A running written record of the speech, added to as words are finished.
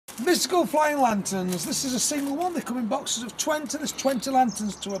Mystical flying lanterns. This is a single one. They come in boxes of 20. There's 20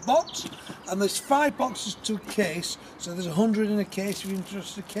 lanterns to a box, and there's 5 boxes to a case. So there's 100 in a case if you're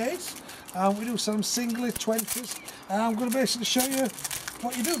interested in a case. We do some singly 20s. I'm going to basically show you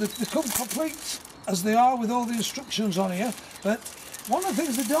what you do. They come complete as they are with all the instructions on here. But one of the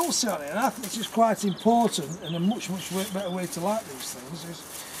things they don't say on it, and I think this is quite important and a much better way to like these things, is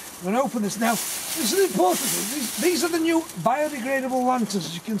we're going to open this now. This is important thing. These are the new biodegradable lanterns,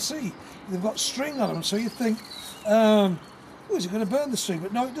 as you can see. They've got string on them, so you think, oh, is it going to burn the string?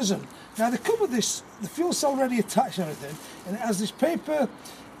 But no, it doesn't. Now they come with this, the fuel cell already attached and everything, and it has this paper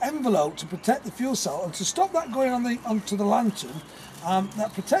envelope to protect the fuel cell and to stop that going onto the lantern.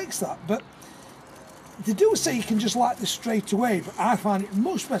 That protects that. But they do say you can just light this straight away, but I find it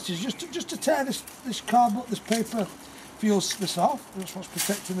much better just to tear this cardboard, this paper this off. That's what's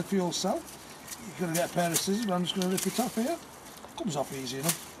protecting the fuel cell. You're going to get a pair of scissors, but I'm just going to rip it off here. Comes off easy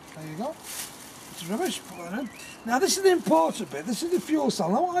enough. There you go. It's rubbish. Put that in. Now this is the important bit. This is the fuel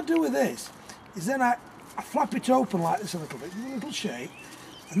cell. Now what I do with this is then I flap it open like this a little bit, give it a little shake,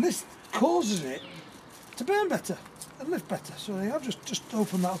 and this causes it to burn better and lift better. So there you go. Just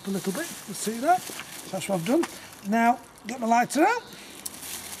open that up a little bit. You can see that. So that's what I've done. Now get my lighter out.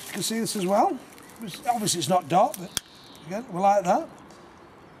 You can see this as well. Obviously it's not dark, but again, we like that.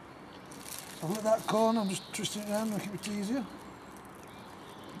 So I've lit that corner, I'm just twisting it around, make it a bit easier.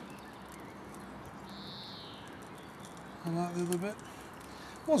 And like the other bit.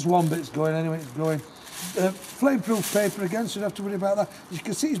 Once one bit's going anyway, it's going. Flame-proof paper again, so you don't have to worry about that. As you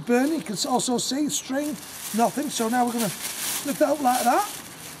can see, it's burning. You can also see string, nothing. So now we're going to lift that up like that.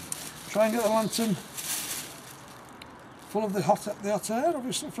 Try and get the lantern full of the hot air,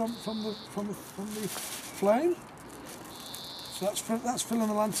 obviously from the flame. So that's filling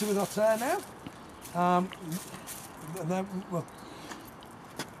the lantern with hot air now. And then, well,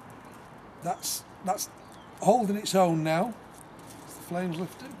 that's holding its own now. As the flame's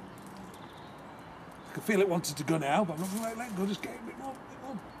lifting. I can feel it wanting to go now, but I'm not going to let it go. Just get a bit more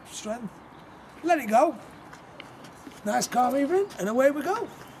strength. Let it go. Nice calm evening, and away we go.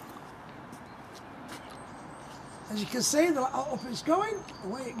 As you can see, up it's going,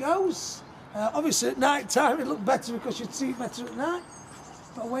 away it goes. Obviously at night time it looked better because you'd see it better at night,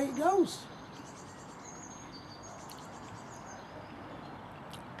 but away it goes.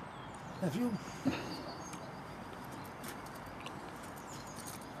 If you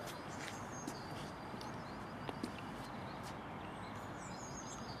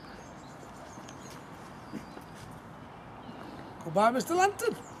goodbye, Mr.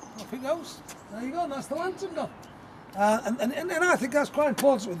 Lantern. Off it goes. There you go. That's the lantern gone. And I think that's quite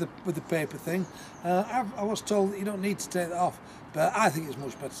important with the paper thing. I was told that you don't need to take that off, but I think it's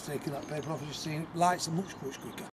much better taking that paper off. As you've seen, it lights are much quicker.